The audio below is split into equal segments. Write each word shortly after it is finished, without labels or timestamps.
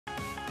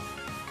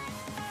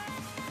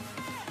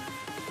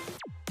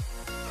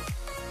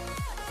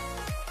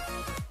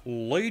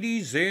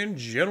Ladies and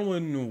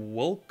gentlemen,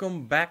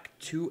 welcome back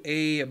to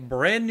a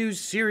brand new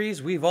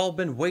series we've all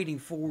been waiting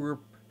for.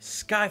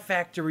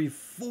 Skyfactory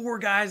 4,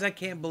 guys. I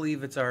can't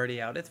believe it's already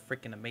out. It's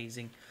freaking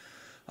amazing.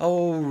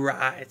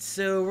 Alright,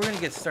 so we're going to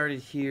get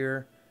started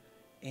here.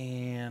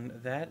 And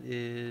that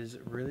is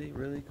really,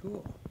 really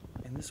cool.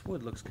 And this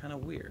wood looks kind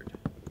of weird.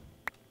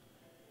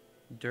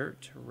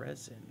 Dirt,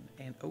 resin,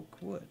 and oak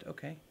wood.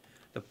 Okay.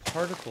 The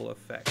particle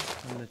effect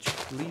when the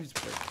leaves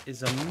break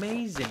is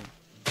amazing.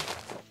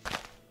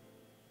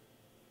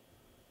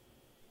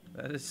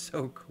 That is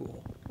so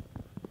cool.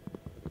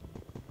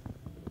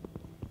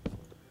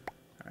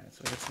 Alright,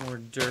 so we got some more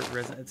dirt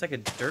resin. It's like a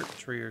dirt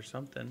tree or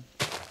something.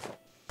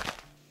 See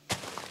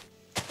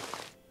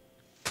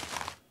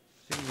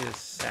if we can get a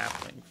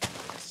sapling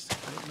from this.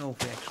 I don't know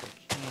if we actually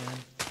can.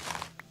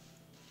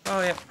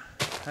 Oh, yep.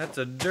 That's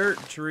a dirt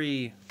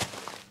tree.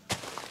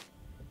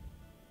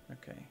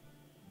 Okay.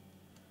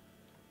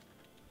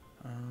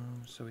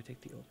 So we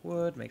take the oak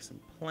wood, make some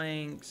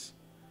planks.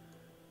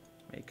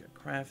 Make a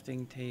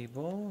crafting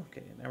table.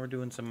 Okay, now we're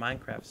doing some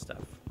Minecraft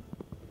stuff.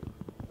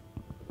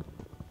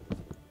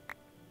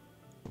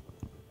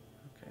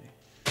 Okay.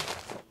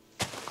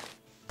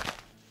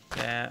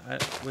 Yeah,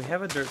 we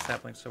have a dirt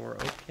sapling, so we're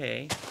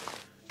okay.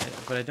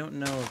 But I don't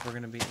know if we're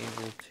going to be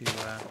able to...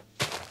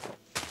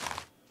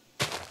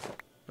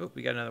 Oh,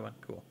 we got another one.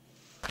 Cool.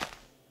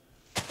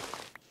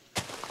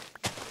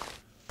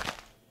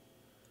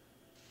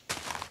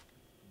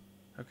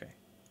 Okay.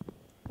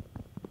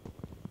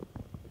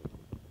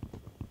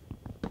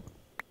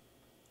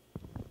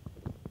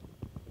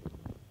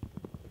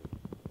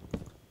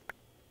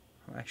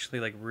 Actually,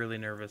 like, really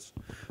nervous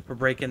for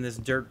breaking this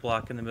dirt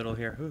block in the middle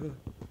here.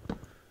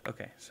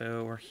 Okay,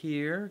 so we're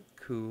here.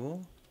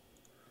 Cool.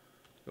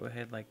 Go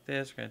ahead like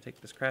this. We're gonna take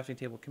this crafting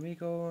table. Can we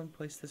go and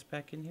place this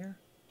back in here?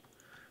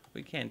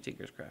 We can.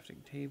 Tinker's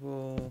crafting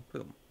table.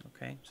 Boom.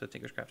 Okay, so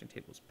Tinker's crafting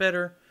table is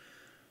better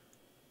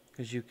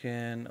because you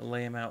can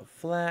lay them out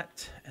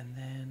flat, and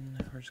then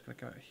we're just gonna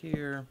come out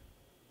here.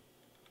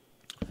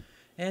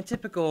 And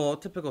typical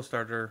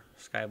starter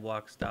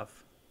Skyblock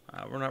stuff.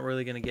 We're not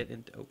really gonna get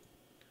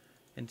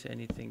into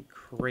anything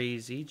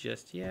crazy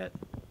just yet.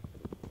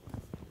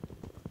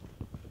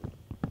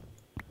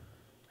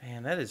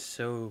 Man, that is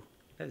so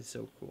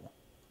cool.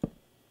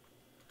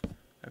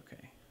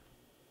 Okay.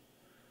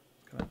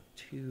 Come out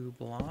 2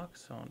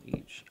 blocks on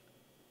each.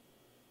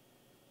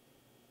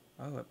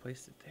 Oh, I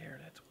placed it there.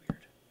 That's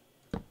weird.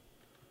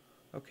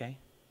 Okay.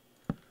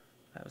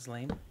 That was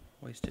lame.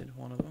 Wasted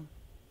one of them.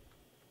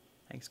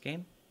 Thanks,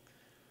 game.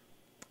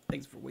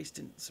 Thanks for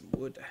wasting some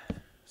wood.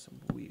 Some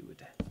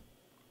wood.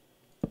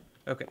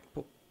 Okay,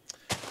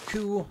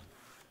 cool.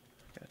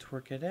 Gotta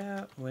work it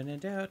out. When in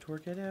doubt,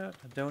 work it out.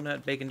 A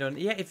donut, bacon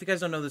donut. Yeah, if you guys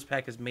don't know, this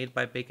pack is made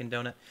by Bacon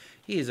Donut.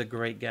 He is a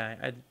great guy.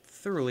 I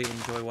thoroughly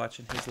enjoy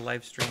watching his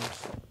live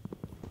streams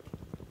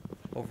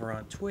over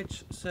on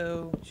Twitch,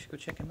 so you should go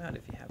check him out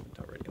if you haven't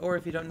already. Or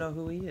if you don't know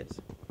who he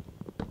is.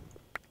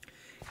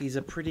 He's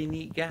a pretty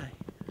neat guy.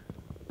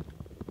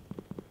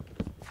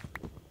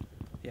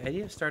 The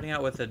idea of starting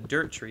out with a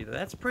dirt tree,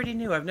 that's pretty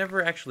new. I've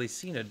never actually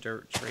seen a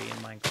dirt tree in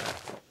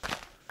Minecraft.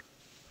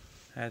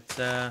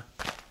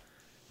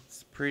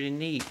 It's pretty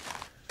neat.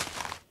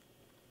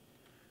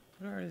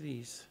 What are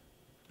these?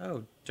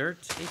 Oh, dirt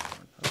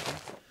acorn. Okay.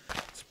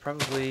 It's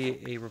probably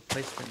a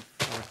replacement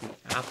for the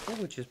apple,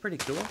 which is pretty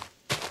cool.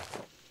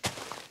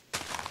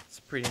 It's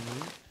pretty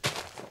neat.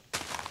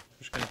 We're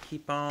just gonna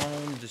keep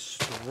on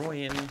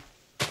destroying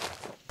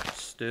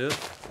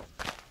stuff.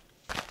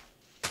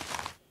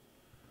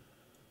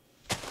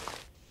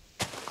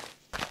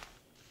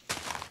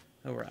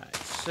 Alright,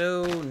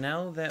 so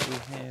now that we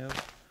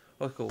have...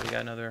 Oh, cool. We got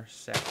another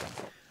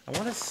sapling. I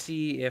want to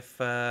see if...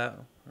 I'll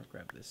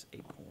grab this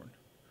acorn.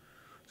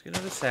 Let's get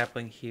another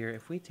sapling here.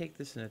 If we take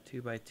this in a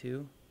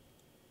 2x2,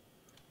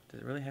 does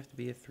it really have to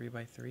be a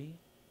 3x3?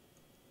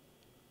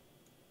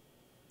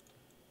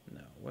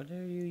 No. What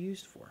are you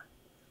used for?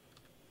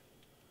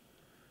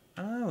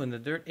 Oh, and the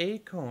dirt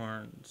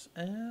acorns.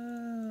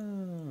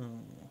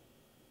 Oh.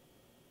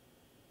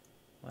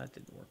 Well, that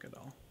didn't work at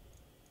all.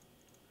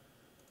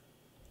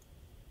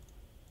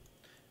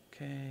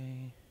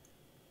 Okay.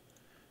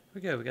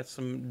 Here we go. We got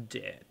some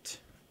debt.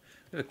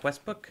 We have a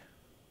quest book.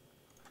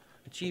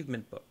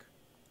 Achievement book.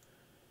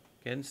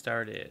 Getting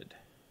started.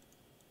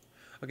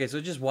 Okay, so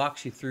it just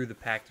walks you through the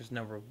pack. There's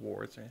no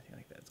rewards or anything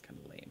like that. It's kind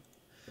of lame.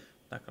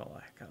 Not gonna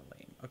lie, kind of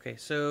lame. Okay,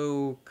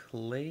 so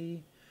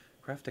clay.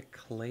 Craft a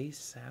clay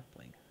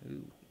sapling.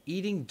 Ooh.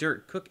 Eating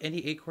dirt. Cook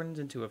any acorns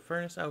into a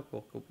furnace. Oh,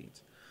 cool. Cool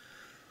beans.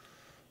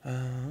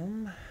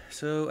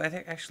 So I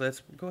think actually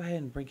let's go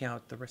ahead and bring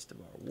out the rest of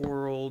our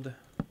world.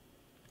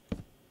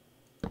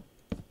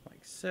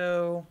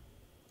 So,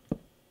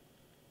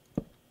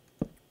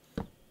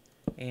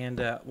 and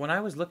when I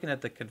was looking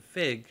at the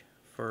config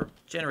for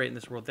generating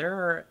this world,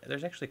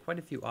 there's actually quite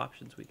a few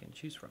options we can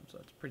choose from, so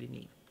it's pretty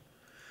neat.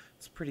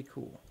 It's pretty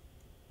cool.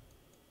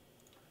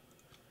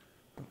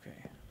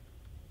 Okay,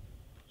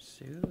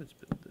 so let's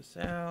build this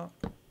out.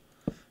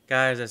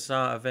 Guys, I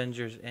saw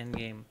Avengers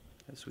Endgame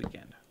this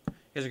weekend.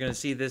 guys are going to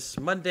see this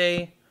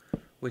Monday,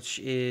 which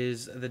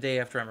is the day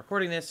after I'm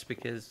recording this,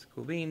 because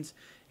cool beans.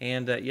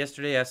 And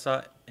yesterday I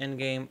saw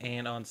Endgame,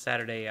 and on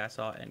Saturday I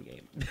saw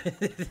Endgame.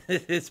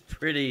 It's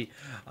pretty...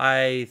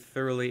 I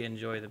thoroughly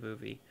enjoy the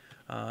movie.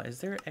 Is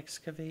there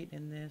excavate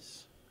in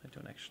this? I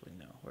don't actually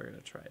know. We're going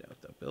to try it out,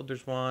 though.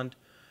 Builder's Wand.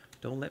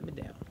 Don't let me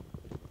down.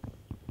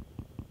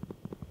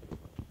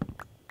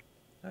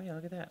 Oh, yeah,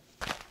 look at that.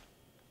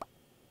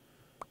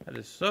 That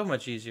is so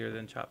much easier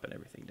than chopping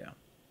everything down.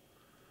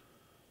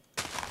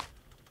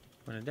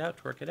 When in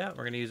doubt, work it out.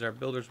 We're going to use our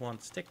Builder's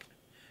Wand stick.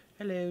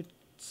 Hello,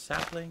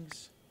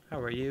 saplings. How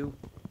are you?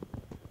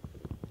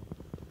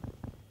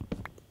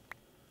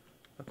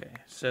 Okay,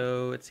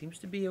 so it seems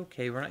to be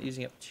okay. We're not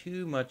using up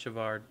too much of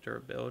our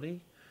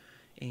durability.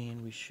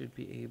 And we should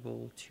be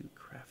able to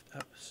craft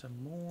up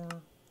some more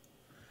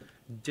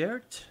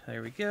dirt.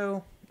 There we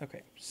go.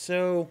 Okay,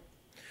 so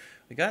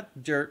we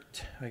got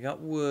dirt. We got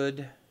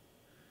wood.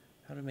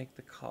 How to make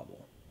the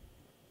cobble?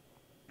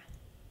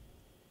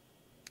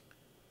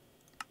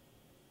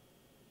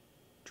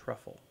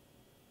 Truffle.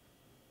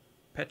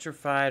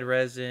 Petrified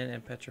resin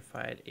and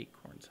petrified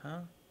acorns,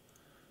 huh?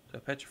 So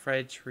a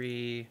petrified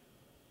tree.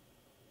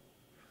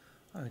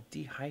 Oh, a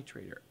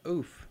dehydrator.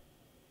 Oof.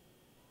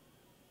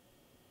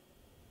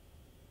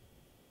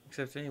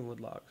 Except any wood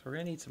logs. We're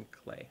going to need some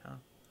clay, huh?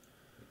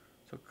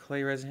 So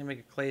clay resin. Make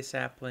a clay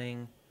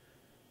sapling.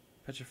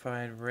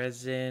 Petrified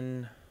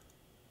resin.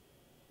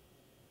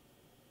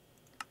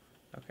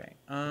 Okay.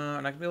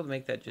 I'm not going to be able to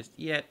make that just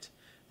yet.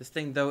 This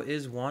thing, though,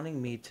 is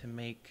wanting me to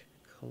make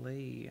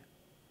clay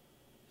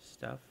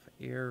stuff.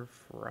 Air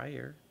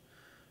fryer.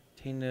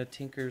 Tina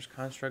Tinker's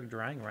construct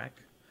drying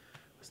rack.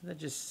 Wasn't that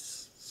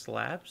just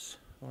slabs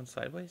going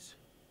sideways?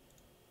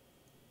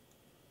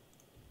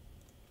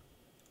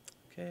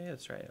 Okay,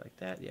 let's try it like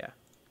that. Yeah.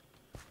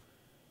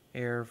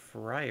 Air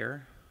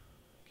fryer.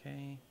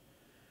 Okay.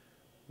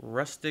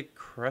 Rustic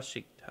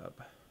crushing tub.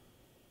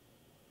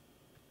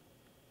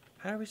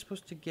 How are we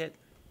supposed to get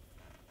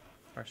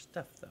our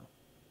stuff, though?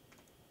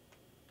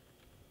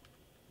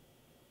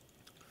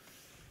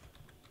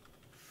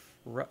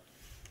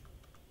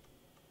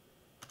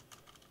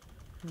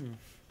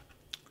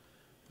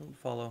 Don't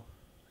follow.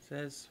 It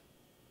says...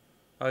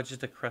 Oh, it's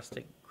just a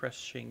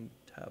crushing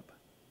tub.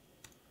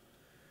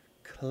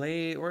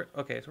 Clay... Okay,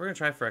 so we're going to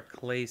try for a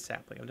clay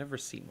sapling. I've never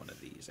seen one of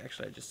these.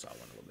 Actually, I just saw one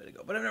a little bit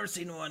ago. But I've never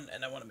seen one,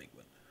 and I want to make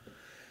one.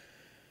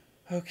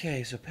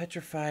 Okay, so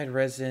petrified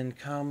resin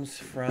comes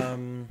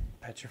from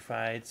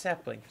petrified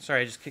sapling.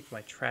 Sorry, I just kicked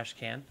my trash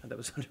can that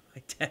was under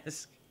my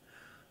desk.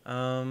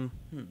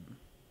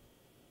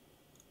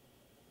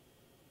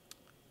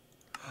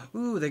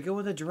 Ooh, they go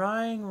in the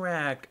drying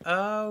rack.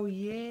 Oh,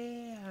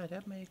 yeah,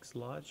 that makes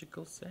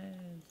logical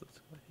sense. Let's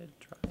go ahead and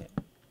try it.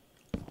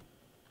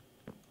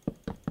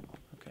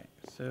 Okay,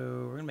 so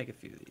we're going to make a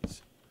few of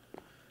these.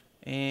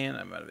 And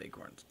I'm out of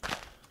acorns.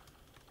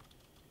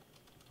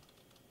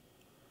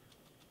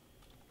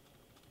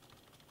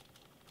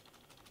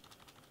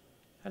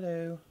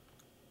 Hello.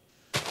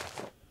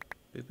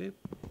 Boop, boop.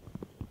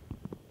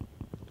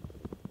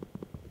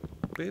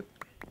 Boop.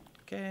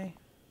 Okay.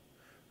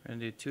 We're going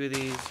to do 2 of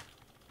these.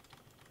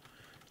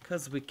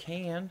 Because we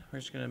can. We're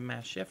just going to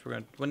mash shift. We're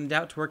going to, when in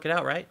doubt, to work it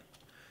out, right?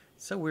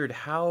 It's so weird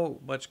how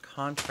much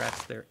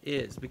contrast there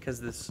is. Because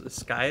the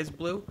sky is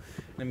blue.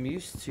 And I'm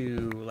used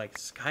to, like,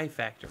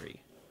 Skyfactory.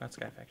 Not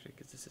Skyfactory,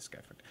 because this is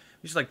Skyfactory.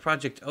 I'm used to, like,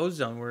 Project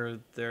Ozone, where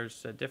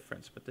there's a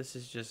difference. But this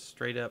is just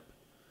straight up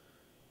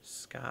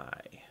sky.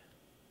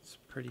 It's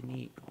pretty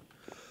neat.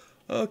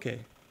 Okay,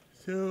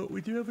 so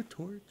we do have a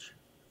torch.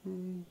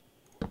 Gonna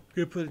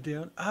put it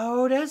down.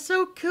 Oh, that's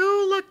so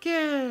cool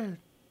looking.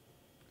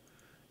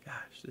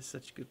 Gosh, this is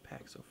such a good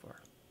pack so far.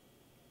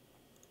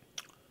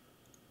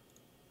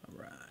 All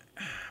right.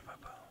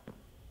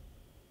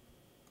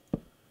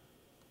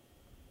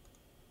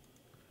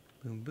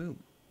 Boom,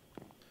 boom.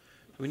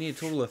 So we need a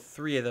total of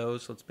 3 of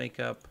those. So let's make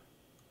up,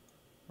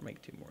 or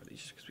make 2 more of these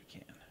just because we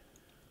can.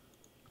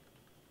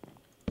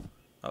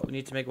 Oh, we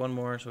need to make 1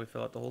 more, so we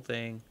fill out the whole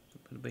thing. So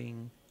bada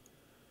bing,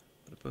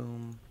 bada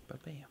boom,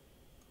 bada bam.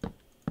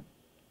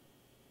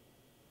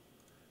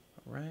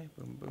 Alright,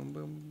 boom, boom,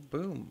 boom,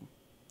 boom.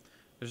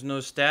 There's no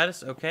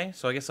status. Okay,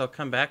 so I guess I'll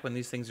come back when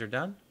these things are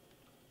done.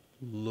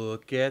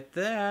 Look at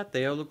that.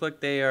 They all look like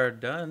they are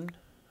done.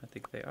 I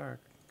think they are.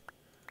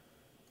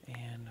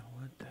 And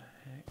what the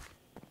heck?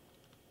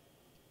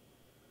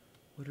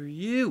 What are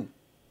you?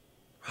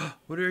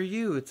 What are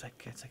you? It's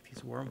like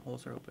these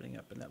wormholes are opening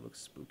up, and that looks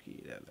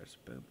spooky. Yeah, there's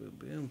boom, boom,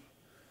 boom.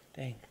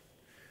 Dang.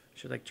 I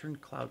should like turn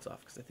clouds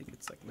off because I think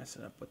it's like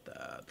messing up with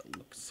the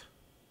looks.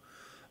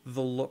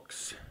 The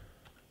looks.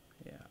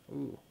 Yeah.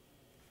 Ooh.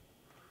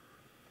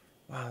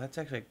 Wow, that's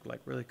actually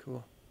like really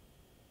cool.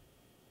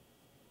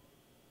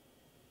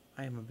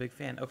 I am a big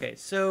fan. Okay,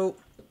 so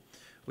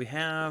we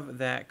have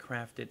that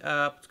crafted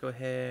up. Let's go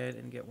ahead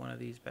and get one of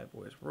these bad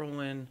boys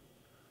rolling.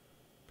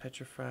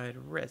 Petrified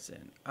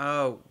resin.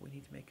 Oh, we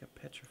need to make a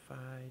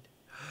petrified.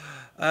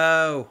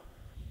 Oh.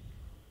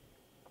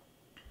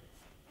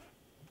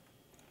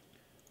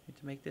 Need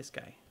to make this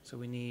guy. So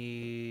we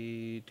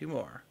need 2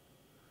 more.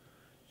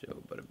 So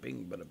bada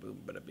bing, bada boom,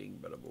 bada bing,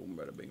 bada boom,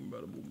 bada bing,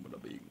 bada boom,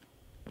 bada bing.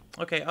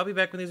 Okay, I'll be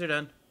back when these are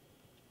done.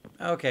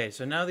 Okay,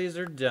 so now these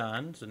are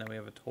done. So now we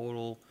have a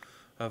total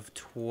of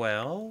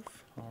 12.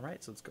 All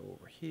right, so let's go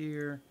over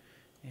here.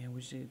 And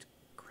we just need to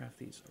craft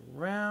these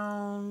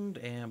around.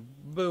 And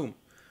boom.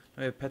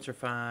 Now we have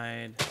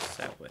petrified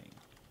sapling.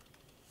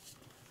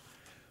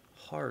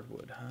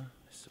 Hardwood, huh?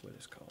 This is what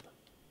it's called.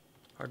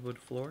 Hardwood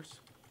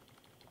floors.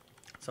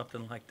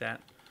 Something like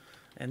that.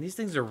 And these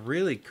things are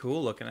really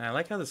cool looking. And I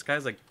like how the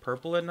sky's like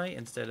purple at night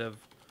instead of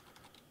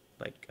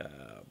like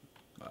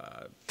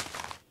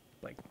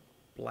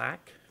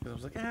black. Because I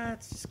was like,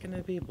 it's just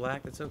gonna be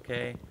black. That's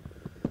okay.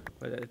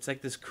 But it's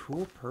like this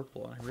cool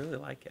purple, and I really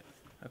like it.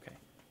 Okay.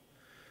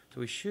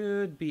 So we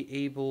should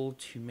be able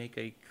to make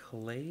a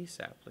clay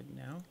sapling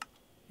now.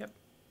 Yep.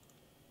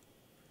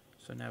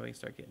 So now we can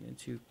start getting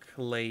into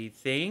clay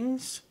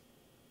things.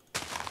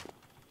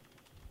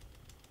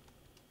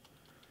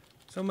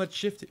 So much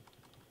shifting.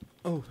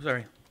 Oh,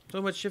 sorry.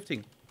 So much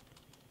shifting.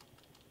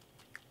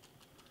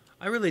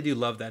 I really do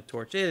love that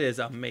torch. It is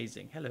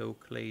amazing. Hello,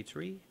 clay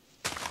tree.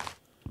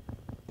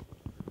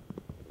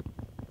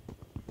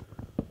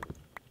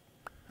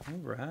 All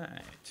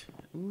right.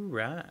 All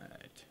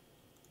right.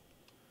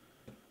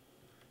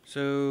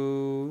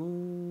 So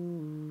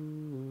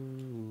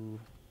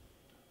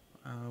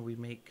we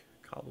make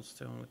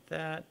cobblestone with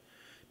that.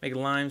 Make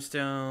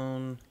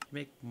limestone.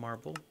 Make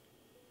marble.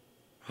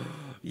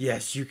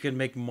 Yes, you can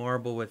make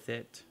marble with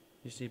it.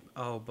 You see,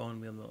 oh, bone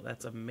meal.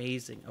 That's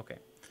amazing. Okay,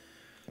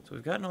 so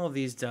we've gotten all of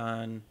these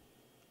done.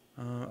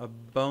 A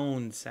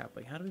bone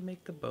sapling. How do we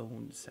make the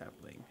bone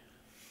sapling?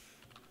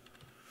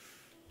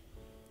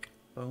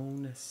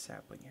 Bone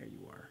sapling. Here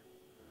you are.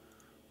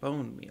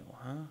 Bone meal,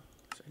 huh?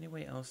 Is there any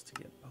way else to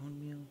get bone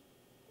meal?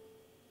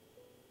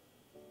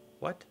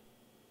 What?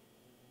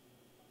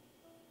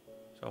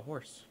 It's a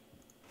horse.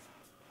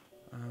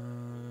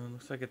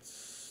 Looks like it's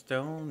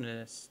stone and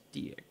a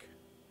stick.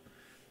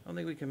 I don't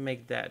think we can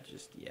make that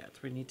just yet.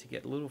 We need to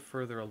get a little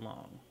further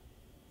along.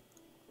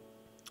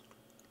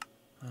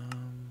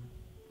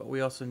 But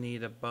we also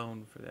need a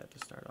bone for that to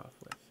start off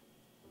with.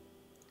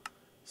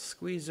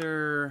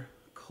 Squeezer,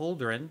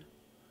 cauldron,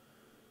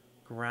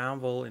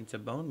 gravel into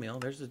bone meal.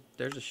 There's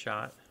a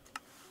shot.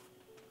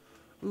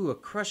 Ooh, a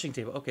crushing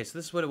table. Okay, so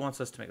this is what it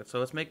wants us to make. So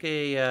let's make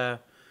a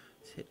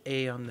hit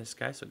A on this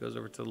guy, so it goes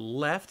over to the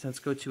left. Let's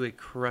go to a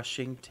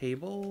crushing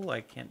table.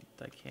 I can't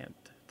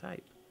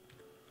type.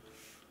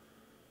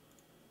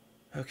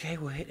 Okay,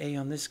 we'll hit A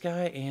on this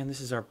guy, and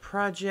this is our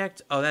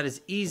project. Oh, that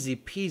is easy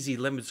peasy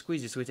lemon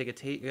squeezy. So we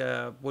take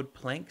a wood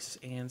planks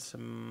and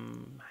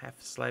some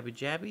half slabby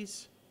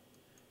jabbies.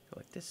 Go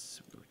like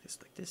this,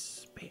 like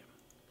this, bam.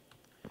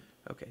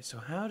 Okay, so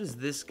how does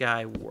this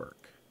guy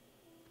work?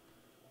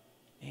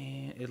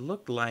 And it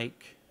looked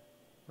like,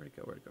 where'd it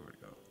go?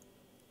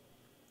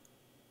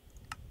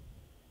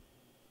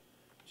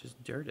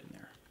 Just dirt in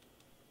there.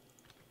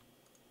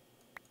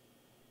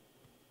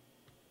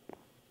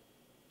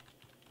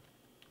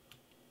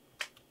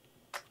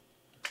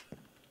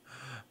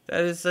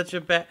 That is such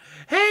a bad...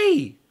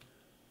 Hey!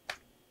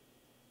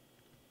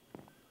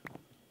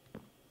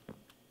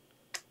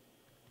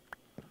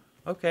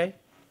 Okay.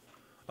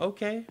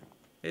 Okay.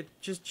 It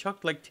just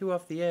chucked like 2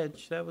 off the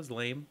edge. That was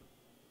lame.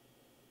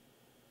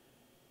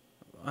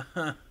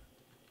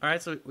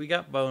 Alright, so we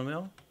got bone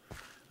meal.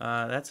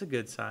 That's a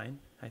good sign,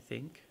 I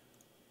think.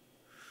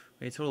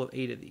 We need a total of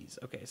 8 of these.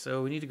 Okay,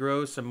 so we need to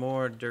grow some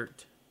more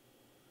dirt.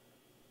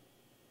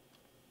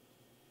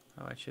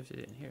 Oh, I shifted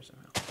it in here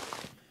somehow.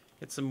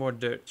 Get some more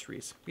dirt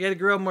trees. We gotta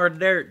grow more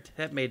dirt.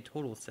 That made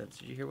total sense.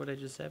 Did you hear what I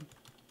just said?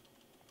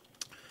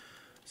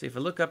 See, if I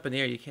look up in the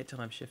air, you can't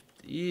tell I'm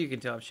shifting. You can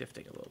tell I'm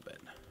shifting a little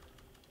bit.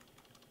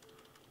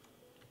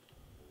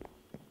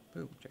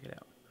 Boom, check it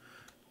out.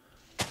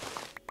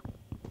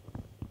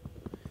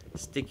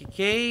 Sticky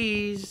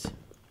keys.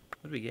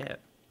 What do we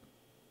get?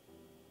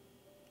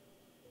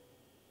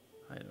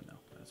 I don't know.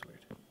 That's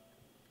weird.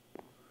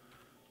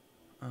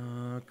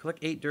 Collect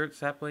 8 dirt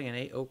sapling and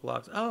 8 oak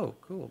logs. Oh,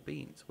 cool.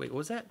 Beans. Wait, what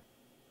was that?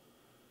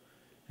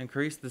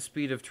 Increase the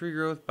speed of tree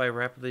growth by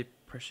rapidly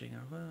pressing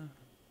over.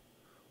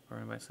 Or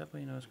by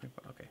sapling,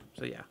 okay,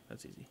 so yeah,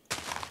 that's easy.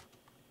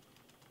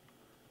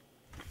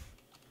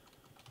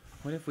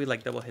 What if we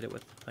like double hit it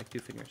with like 2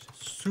 fingers?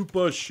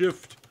 Super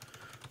shift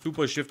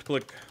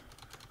click.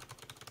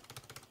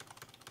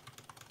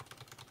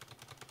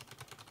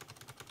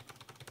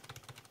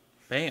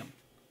 Bam.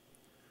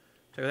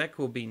 Check out that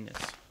cool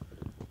beanness.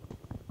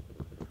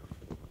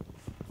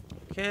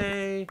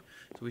 Okay,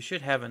 so we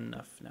should have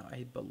enough now,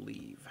 I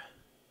believe.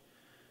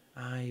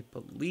 I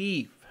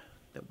believe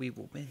that we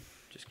will win.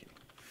 Just kidding.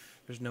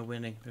 There's no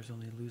winning. There's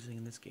only losing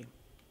in this game.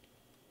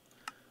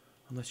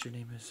 Unless your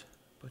name is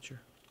Butcher.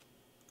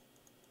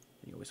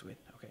 Then you always win.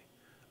 Okay.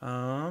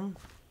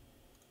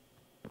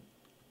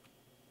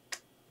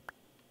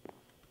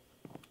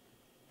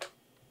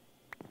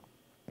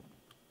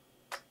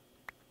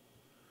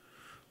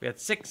 We got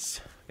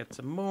 6. Got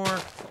some more.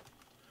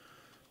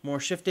 More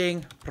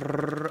shifting.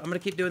 I'm gonna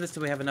keep doing this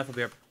till we have enough. We'll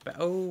be right back.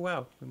 Oh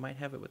wow, we might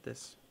have it with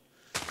this.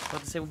 I was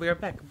about to say we'll be right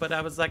back, but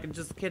I was like,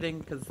 just kidding,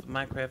 because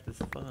Minecraft is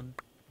fun.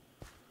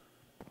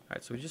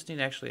 Alright, so we just need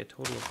actually a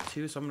total of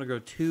 2, so I'm gonna go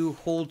 2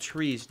 whole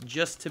trees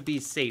just to be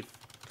safe.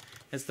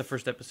 It's the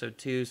first episode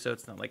too, so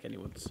it's not like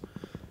anyone's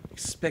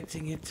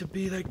expecting it to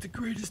be like the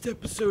greatest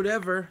episode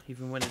ever,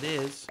 even when it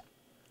is.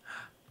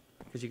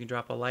 Because you can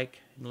drop a like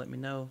and let me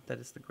know that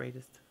it's the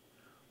greatest.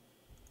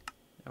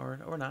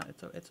 Or not.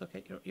 It's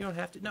okay. You don't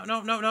have to. No.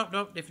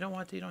 If you don't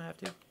want to, you don't have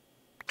to.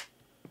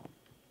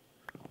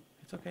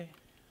 It's okay.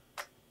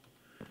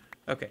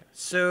 Okay,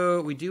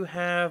 so we do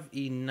have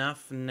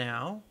enough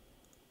now.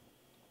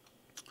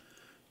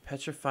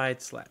 Petrified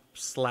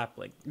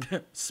slapling.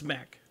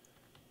 Smack.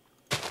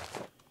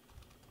 Let's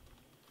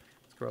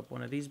grow up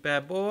one of these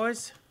bad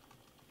boys.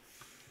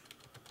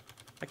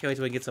 I can't wait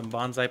till we get some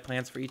bonsai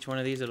plants for each one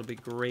of these. It'll be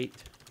great.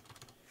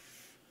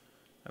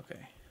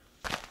 Okay.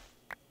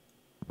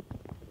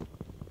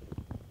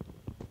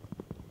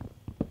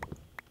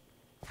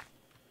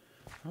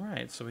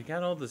 Alright, so we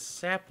got all the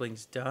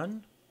saplings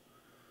done.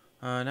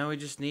 Now we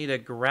just need a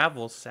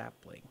gravel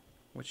sapling,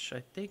 which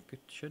I think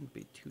it shouldn't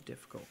be too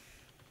difficult.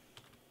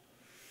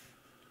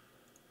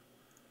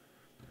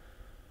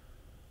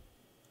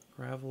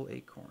 Gravel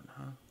acorn,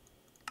 huh?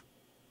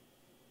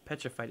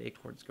 Petrified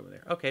acorns go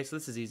there. Okay, so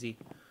this is easy.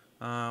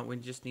 We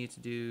just need to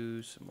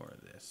do some more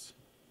of this.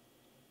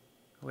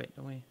 Oh, wait,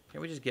 don't we?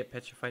 Can't we just get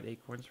petrified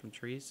acorns from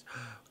trees?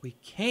 We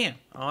can!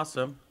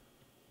 Awesome.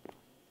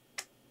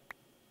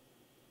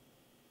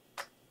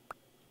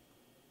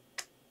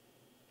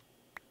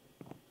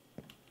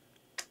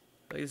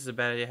 I think this is a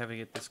bad idea having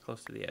it this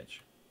close to the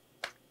edge.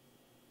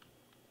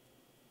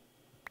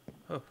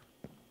 Oh.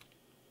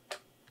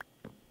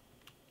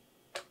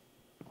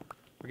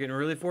 We're getting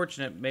really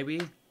fortunate.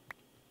 Maybe.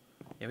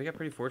 Yeah, we got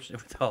pretty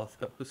fortunate with all of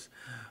those.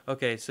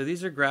 Okay, so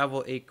these are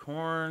gravel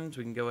acorns.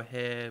 We can go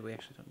ahead. We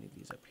actually don't need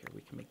these up here.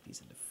 We can make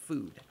these into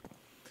food.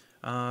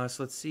 So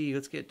let's see.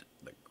 Let's get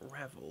the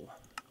gravel.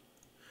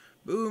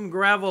 Boom,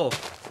 gravel.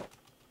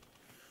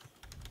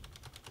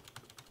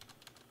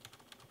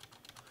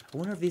 I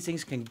wonder if these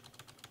things can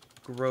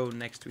grow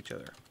next to each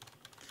other.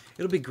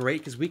 It'll be great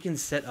because we can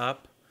set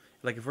up,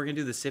 like if we're going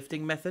to do the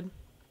sifting method,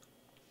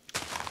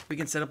 we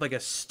can set up like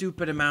a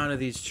stupid amount of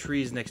these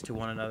trees next to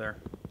one another.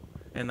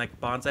 And like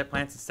bonsai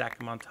plants and stack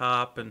them on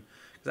top. And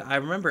cause I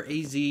remember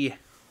AZ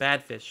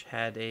Badfish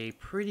had a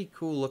pretty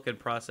cool looking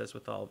process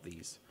with all of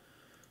these.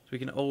 So we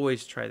can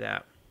always try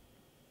that.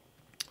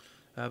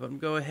 But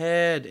go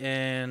ahead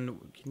and,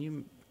 can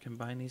you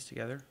combine these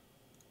together?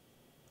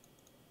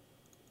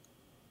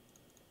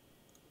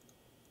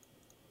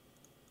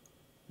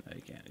 No,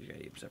 you can't. You gotta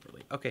eat them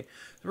separately. Okay,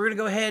 so we're gonna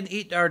go ahead and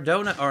eat our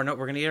donut. Or no,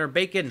 we're gonna eat our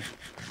bacon.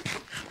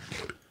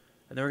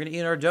 And then we're gonna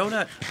eat our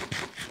donut.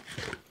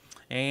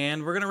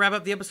 And we're going to wrap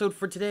up the episode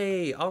for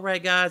today.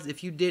 Alright guys,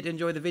 if you did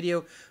enjoy the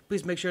video,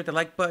 please make sure to hit the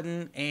like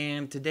button.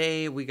 And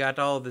today we got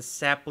all the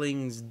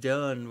saplings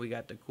done. We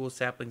got the cool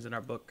saplings in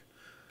our book.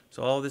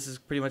 So all this is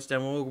pretty much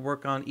done. We'll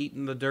work on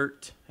eating the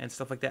dirt and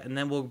stuff like that. And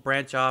then we'll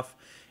branch off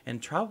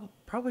and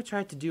probably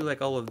try to do like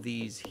all of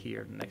these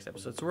here in the next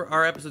episode. So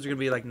our episodes are going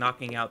to be like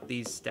knocking out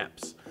these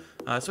steps.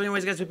 So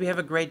anyways guys, hope you have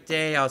a great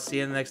day. I'll see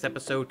you in the next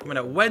episode coming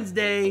out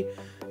Wednesday.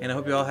 And I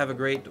hope you all have a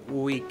great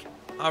week.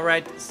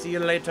 Alright, see you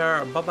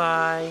later.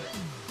 Bye-bye.